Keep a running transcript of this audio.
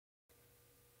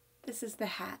This is the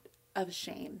hat of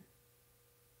shame.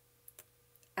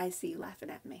 I see you laughing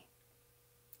at me.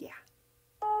 Yeah.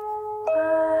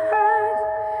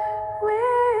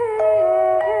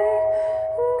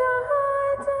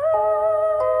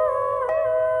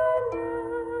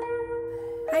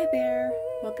 Hi there.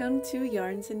 Welcome to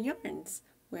Yarns and Yarns,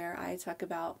 where I talk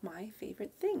about my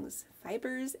favorite things,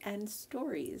 fibers and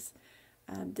stories.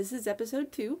 This is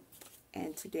episode 2,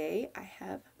 and today I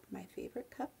have my favorite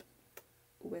cup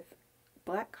with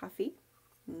black coffee.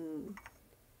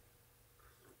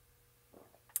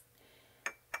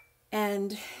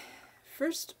 And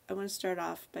first, I want to start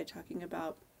off by talking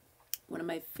about one of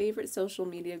my favorite social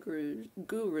media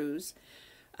gurus.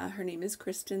 Her name is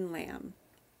Kristen Lamb,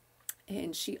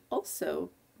 and she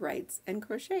also writes and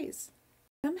crochets.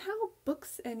 Somehow,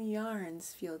 books and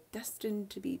yarns feel destined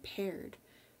to be paired,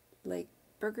 like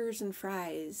burgers and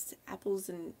fries, apples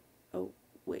and, oh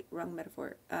wait, wrong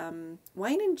metaphor,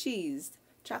 wine and cheese,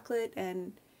 chocolate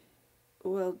and,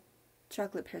 well,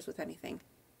 chocolate pairs with anything.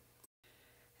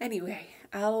 Anyway,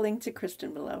 I'll link to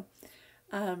Kristen below.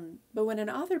 But when an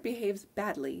author behaves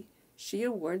badly, she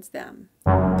awards them,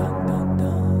 dun dun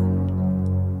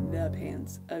dun, the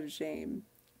pants of shame.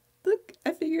 Look,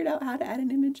 I figured out how to add an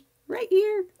image right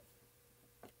here.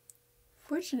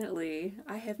 Fortunately,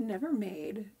 I have never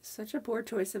made such a poor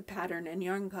choice of pattern and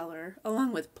yarn color,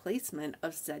 along with placement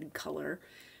of said color.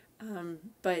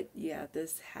 But yeah,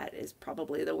 this hat is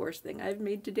probably the worst thing I've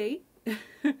made to date.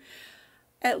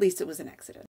 At least it was an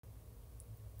accident.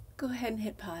 Go ahead and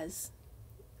hit pause.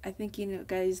 I think you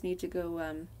guys need to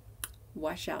go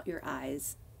wash out your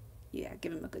eyes. Yeah,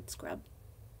 give them a good scrub.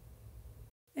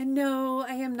 And no,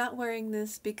 I am not wearing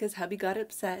this because hubby got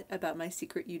upset about my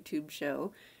secret YouTube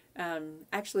show.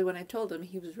 Actually, when I told him,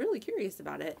 he was really curious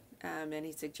about it, and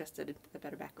he suggested a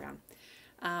better background.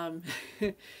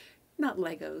 Not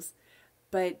Legos,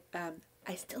 but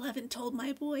I still haven't told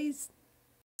my boys.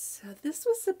 So this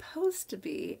was supposed to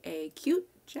be a cute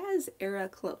jazz era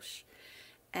cloche,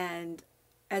 and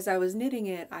as I was knitting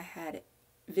it, I had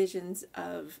visions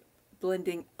of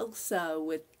blending Elsa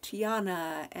with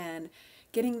Tiana and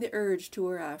getting the urge to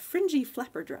wear a fringy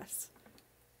flapper dress.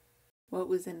 What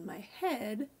was in my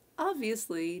head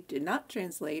obviously did not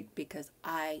translate because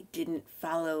I didn't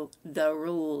follow the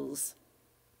rules.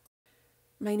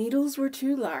 My needles were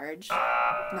too large,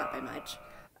 not by much.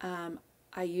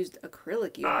 I used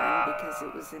acrylic yarn because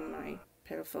it was in my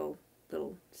pitiful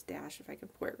little stash, if I could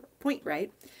point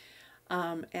right.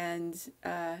 And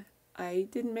I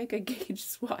didn't make a gauge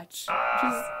swatch, which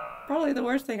is probably the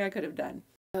worst thing I could have done.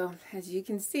 So, as you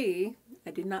can see,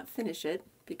 I did not finish it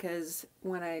because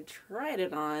when I tried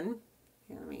it on,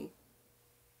 here, let me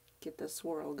get the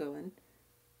swirl going,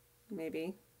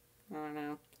 maybe, I don't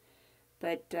know.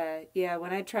 But yeah,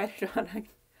 when I tried it on,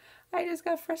 I just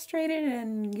got frustrated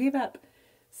and gave up.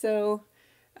 So,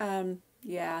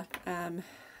 yeah,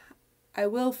 I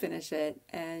will finish it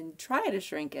and try to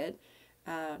shrink it,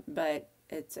 but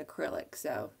it's acrylic,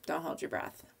 so don't hold your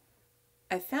breath.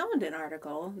 I found an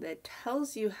article that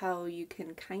tells you how you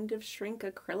can kind of shrink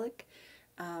acrylic,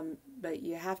 but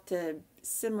you have to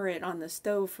simmer it on the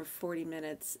stove for 40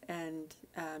 minutes and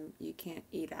you can't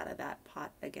eat out of that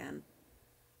pot again.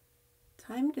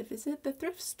 Time to visit the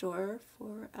thrift store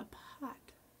for a pot.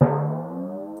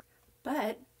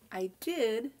 But I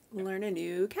did learn a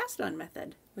new cast-on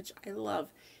method, which I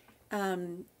love.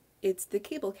 It's the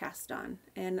cable cast-on,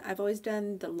 and I've always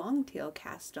done the long tail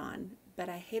cast-on, but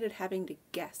I hated having to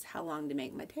guess how long to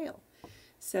make my tail.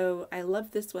 So I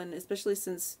love this one, especially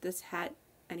since this hat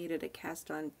I needed to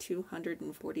cast on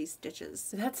 240 stitches.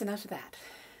 So that's enough of that.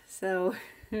 So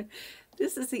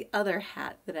this is the other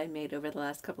hat that I made over the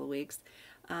last couple of weeks.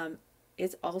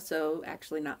 It's also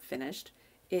actually not finished.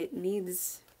 It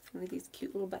needs one of these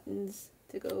cute little buttons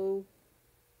to go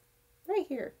right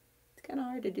here. It's kind of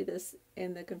hard to do this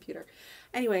in the computer.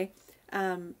 Anyway,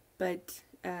 but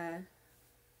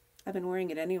I've been wearing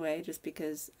it anyway just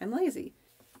because I'm lazy.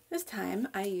 This time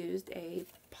I used a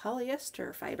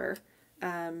polyester fiber.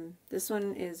 This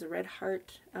one is a Red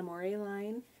Heart Amore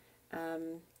line.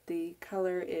 The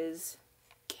color is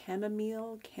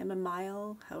chamomile,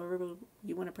 however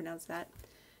you want to pronounce that.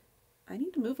 I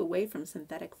need to move away from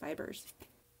synthetic fibers.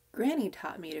 Granny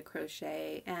taught me to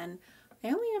crochet, and I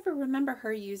only ever remember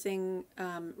her using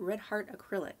Red Heart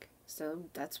acrylic, so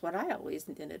that's what I always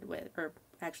knitted with, or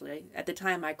actually at the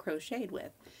time I crocheted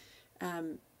with,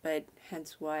 but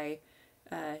hence why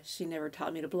she never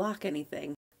taught me to block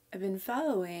anything. I've been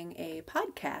following a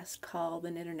podcast called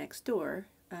The Knitter Next Door,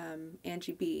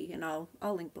 Angie B, and I'll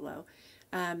link below,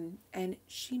 and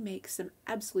she makes some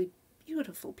absolutely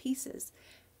beautiful pieces.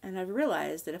 And I've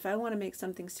realized that if I want to make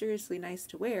something seriously nice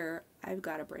to wear, I've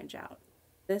got to branch out.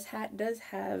 This hat does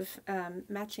have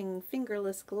matching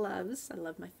fingerless gloves. I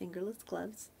love my fingerless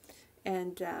gloves.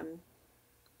 And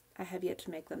I have yet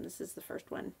to make them. This is the first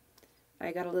one.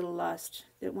 I got a little lost.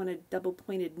 It wanted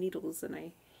double-pointed needles, and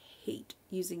I hate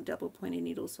using double-pointed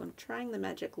needles, so I'm trying the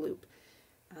magic loop.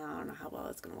 I don't know how well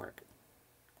it's going to work.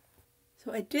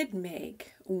 So I did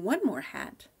make one more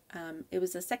hat. It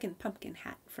was a second pumpkin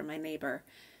hat from my neighbor.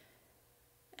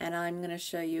 And I'm going to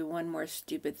show you one more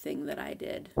stupid thing that I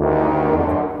did.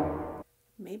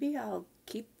 Maybe I'll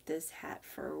keep this hat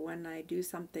for when I do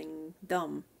something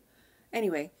dumb.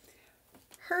 Anyway,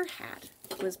 her hat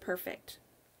was perfect.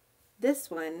 This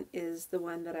one is the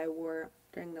one that I wore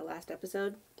during the last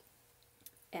episode.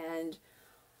 And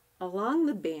along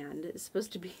the band is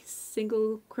supposed to be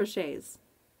single crochets,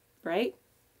 right?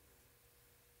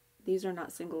 These are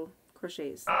not single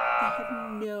crochets. I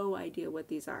have no idea what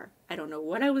these are. I don't know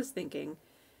what I was thinking,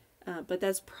 but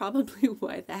that's probably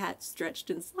why the hat stretched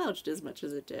and slouched as much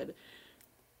as it did.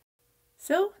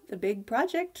 So, the big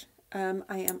project. I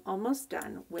am almost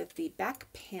done with the back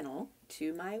panel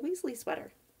to my Weasley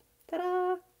sweater.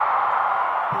 Ta-da!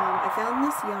 I found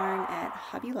this yarn at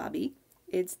Hobby Lobby.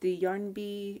 It's the Yarn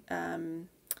Bee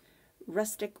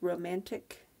Rustic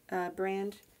Romantic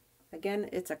brand. Again,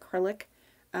 it's acrylic.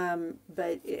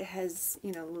 But it has,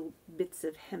 you know, little bits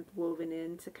of hemp woven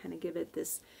in to kind of give it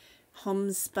this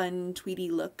homespun tweedy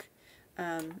look.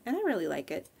 And I really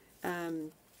like it.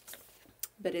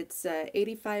 But it's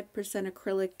 85%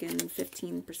 acrylic and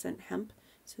 15% hemp.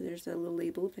 So there's a little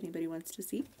label if anybody wants to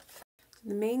see.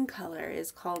 The main color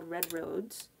is called Red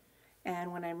Roads.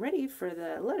 And when I'm ready for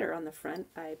the letter on the front,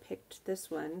 I picked this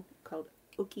one called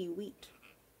Oaky Wheat.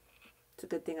 It's a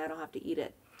good thing I don't have to eat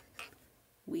it.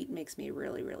 Wheat makes me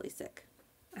really, really sick.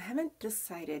 I haven't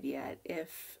decided yet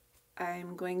if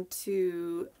I'm going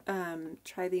to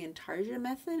try the intarsia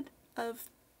method of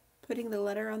putting the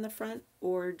letter on the front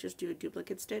or just do a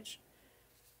duplicate stitch.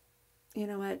 You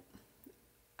know what?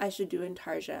 I should do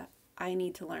intarsia. I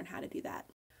need to learn how to do that.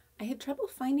 I had trouble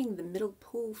finding the middle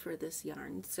pull for this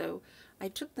yarn, so I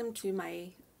took them to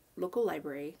my local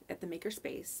library at the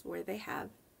Makerspace where they have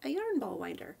a yarn ball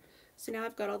winder. So now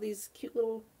I've got all these cute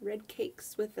little red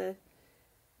cakes with a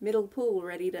middle pull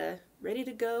ready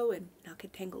to go and not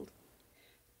get tangled.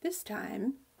 This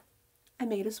time I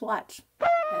made a swatch.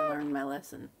 I learned my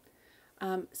lesson.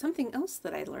 Something else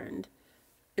that I learned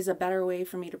is a better way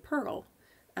for me to purl.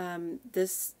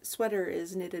 This sweater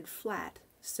is knitted flat,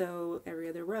 so every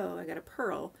other row I got a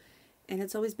purl, and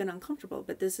it's always been uncomfortable,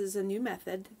 but this is a new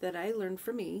method that I learned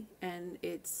for me, and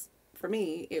for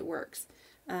me it works.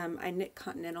 I knit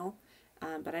continental,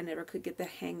 but I never could get the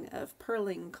hang of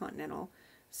purling continental,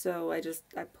 so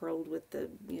I purled with the,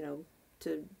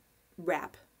 to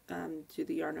wrap, to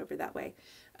the yarn over that way.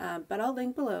 But I'll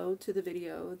link below to the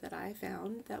video that I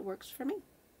found that works for me.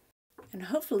 And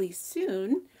hopefully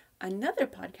soon, another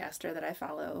podcaster that I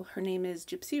follow, her name is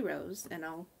Gypsy Rose, and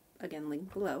I'll again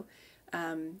link below.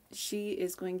 She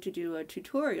is going to do a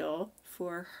tutorial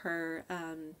for her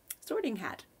sorting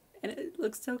hat. And it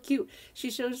looks so cute.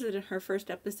 She shows it in her first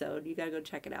episode. You gotta go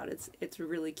check it out. It's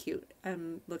really cute.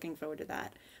 I'm looking forward to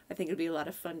that. I think it'd be a lot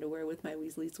of fun to wear with my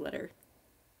Weasley sweater.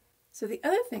 So the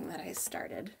other thing that I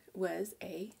started was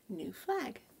a new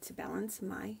flag to balance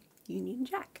my Union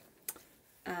Jack.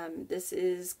 This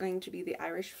is going to be the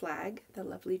Irish flag, the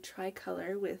lovely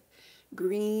tricolor with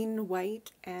green,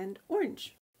 white, and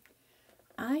orange.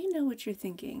 I know what you're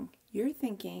thinking. You're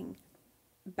thinking,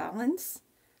 balance?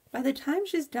 By the time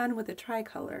she's done with the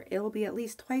tricolor, it'll be at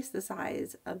least twice the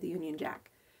size of the Union Jack.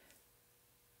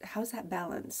 How's that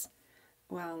balance?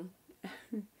 Well,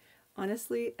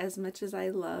 honestly, as much as I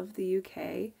love the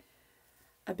UK,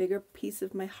 a bigger piece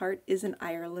of my heart is in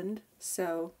Ireland,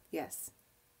 so yes,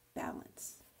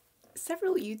 balance.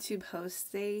 Several YouTube hosts,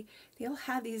 they all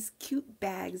have these cute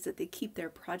bags that they keep their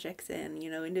projects in,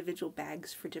 individual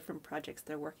bags for different projects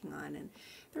they're working on, and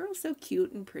they're all so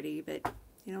cute and pretty, but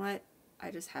you know what? I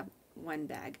just have one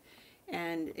bag,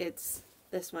 and it's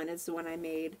this one. It's the one I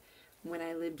made when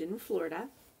I lived in Florida,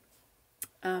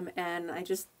 and I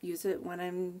just use it when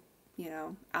I'm,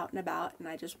 out and about and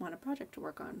I just want a project to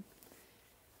work on.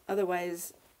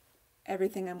 Otherwise,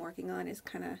 everything I'm working on is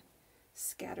kind of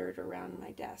scattered around my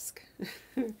desk,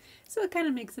 so it kind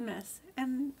of makes a mess,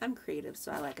 and I'm creative,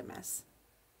 so I like a mess.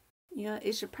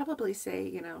 It should probably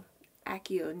say,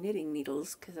 Accio knitting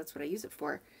needles, because that's what I use it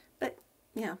for, but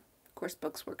yeah. Of course,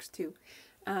 Books works too.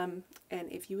 And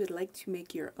if you would like to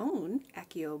make your own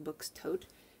Accio Books tote,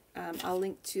 I'll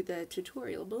link to the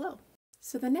tutorial below.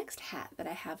 So the next hat that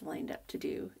I have lined up to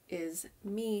do is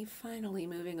me finally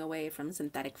moving away from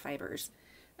synthetic fibers.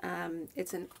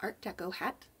 It's an Art Deco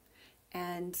hat,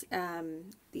 and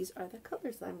these are the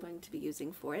colors that I'm going to be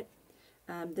using for it.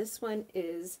 This one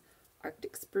is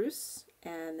Arctic Spruce,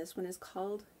 and this one is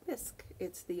called Bisque.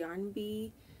 It's the Yarn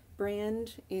Bee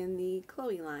brand in the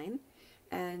Chloe line,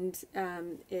 and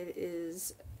it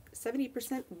is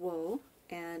 70% wool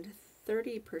and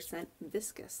 30%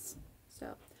 viscose.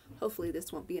 So hopefully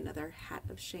this won't be another hat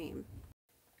of shame.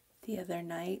 The other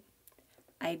night,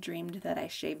 I dreamed that I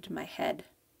shaved my head.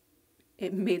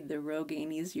 It made the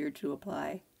Rogaine easier to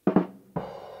apply.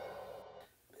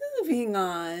 Moving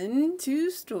on to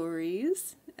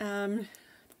stories.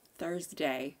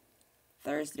 Thursday,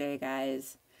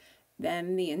 guys.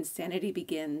 Then the insanity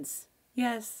begins.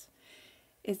 Yes,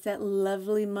 it's that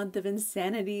lovely month of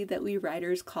insanity that we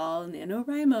writers call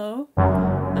NaNoWriMo.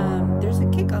 There's a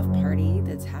kickoff party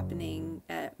that's happening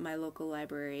at my local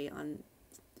library on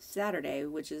Saturday,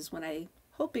 which is when I'm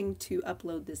hoping to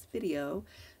upload this video,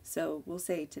 so we'll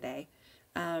say today.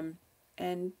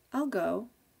 And I'll go,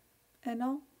 and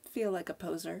I'll feel like a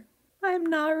poser. I'm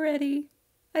not ready.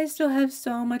 I still have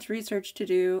so much research to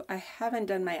do. I haven't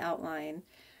done my outline,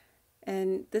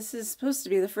 and this is supposed to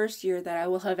be the first year that I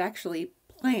will have actually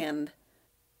planned.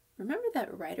 Remember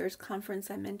that writers conference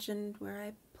I mentioned where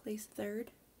I placed third?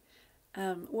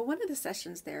 Well, one of the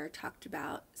sessions there talked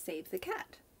about Save the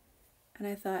Cat. And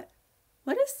I thought,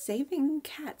 what does saving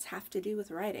cats have to do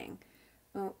with writing?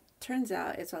 Well, turns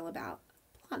out it's all about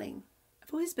plotting.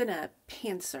 I've always been a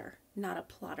pantser, not a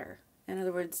plotter. In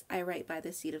other words, I write by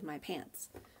the seat of my pants.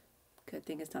 Good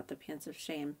thing it's not the pants of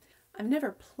shame. I've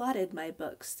never plotted my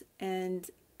books, and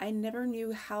I never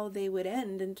knew how they would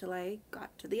end until I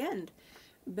got to the end.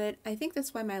 But I think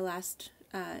that's why my last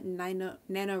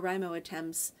NaNoWriMo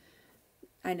attempts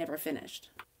I never finished.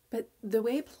 But the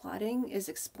way plotting is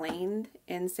explained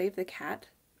in Save the Cat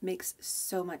makes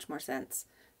so much more sense.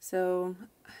 So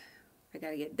I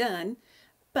gotta get done,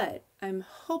 but I'm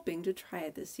hoping to try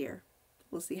it this year.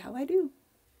 We'll see how I do.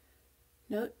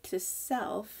 Note to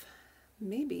self,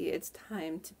 maybe it's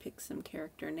time to pick some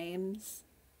character names.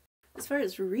 As far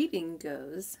as reading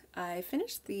goes, I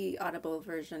finished the Audible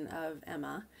version of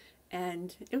Emma,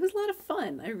 and it was a lot of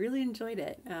fun. I really enjoyed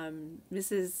it.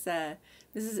 Mrs.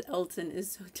 Elton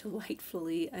is so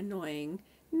delightfully annoying,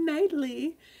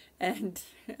 nightly, and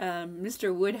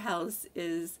Mr. Woodhouse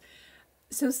is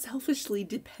so selfishly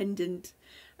dependent.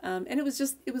 And it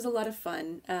was a lot of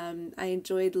fun. I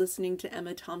enjoyed listening to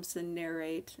Emma Thompson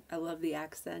narrate. I love the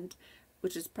accent,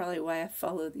 which is probably why I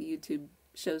follow the YouTube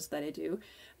shows that I do,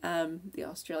 the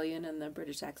Australian and the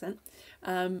British accent.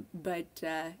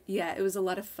 Yeah, it was a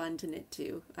lot of fun to knit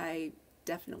to. I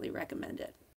definitely recommend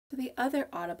it. So the other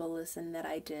Audible listen that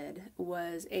I did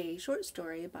was a short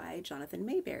story by Jonathan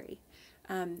Mayberry.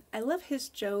 I love his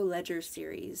Joe Ledger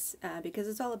series because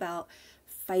it's all about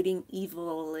fighting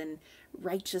evil and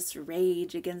righteous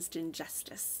rage against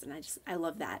injustice, and I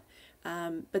love that.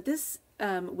 But this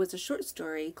was a short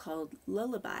story called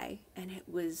Lullaby, and it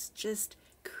was just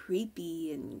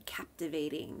creepy and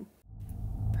captivating.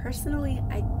 Personally,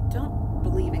 I don't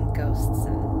believe in ghosts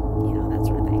and, that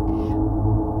sort of thing.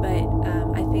 But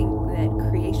I think that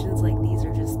creations like these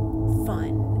are just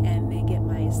fun, and they get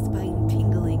my spine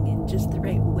tingling in just the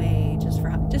right way,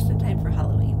 just in time for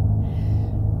Halloween.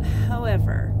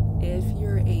 However, if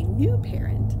you're a new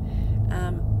parent,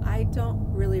 I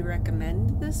don't really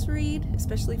recommend this read,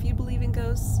 especially if you believe in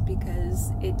ghosts,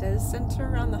 because it does center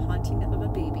around the haunting of a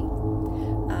baby.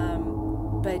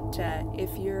 But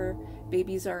if your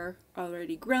babies are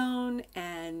already grown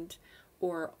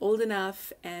or old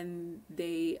enough and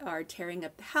they are tearing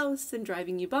up the house and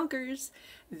driving you bonkers,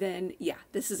 then yeah,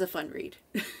 this is a fun read.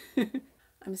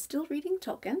 I'm still reading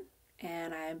Tolkien,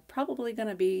 and I'm probably going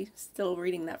to be still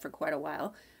reading that for quite a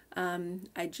while.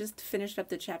 I just finished up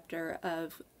the chapter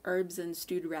of Herbs and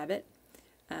Stewed Rabbit,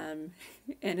 and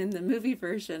in the movie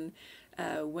version,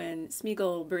 when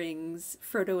Smeagol brings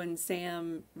Frodo and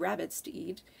Sam rabbits to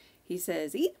eat, he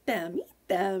says, eat them,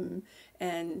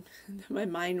 and my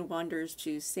mind wanders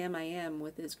to Sam I Am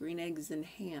with his green eggs and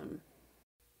ham.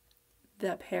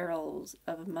 The perils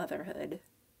of motherhood.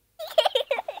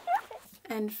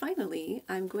 And finally,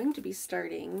 I'm going to be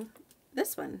starting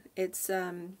this one. It's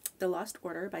The Lost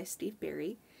Order by Steve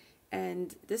Berry,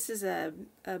 and this is a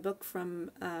book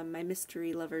from my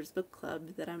Mystery Lovers book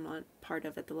club that I'm on part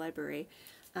of at the library.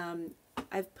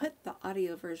 I've put the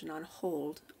audio version on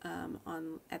hold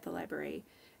at the library,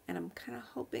 and I'm kind of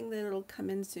hoping that it'll come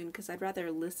in soon because I'd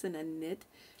rather listen and knit,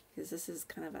 because this is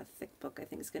kind of a thick book. I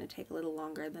think it's going to take a little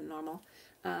longer than normal.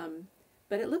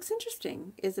 but it looks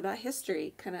interesting. It's about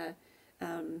history, kind of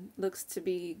looks to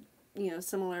be,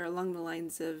 similar along the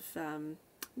lines of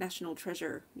National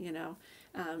Treasure,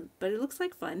 but it looks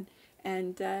like fun.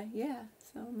 And yeah,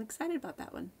 so I'm excited about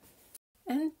that one.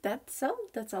 And that's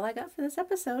all I got for this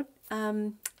episode.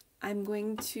 I'm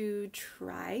going to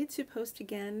try to post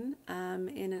again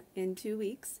in 2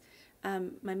 weeks.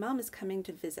 My mom is coming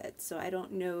to visit, so I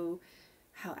don't know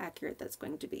how accurate that's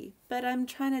going to be, but I'm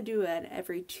trying to do an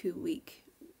every 2-week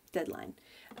deadline.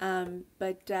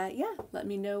 Yeah, let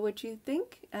me know what you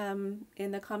think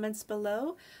in the comments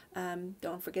below.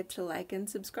 Don't forget to like and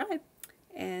subscribe,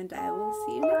 and I will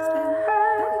see you next time.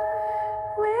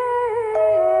 Bye.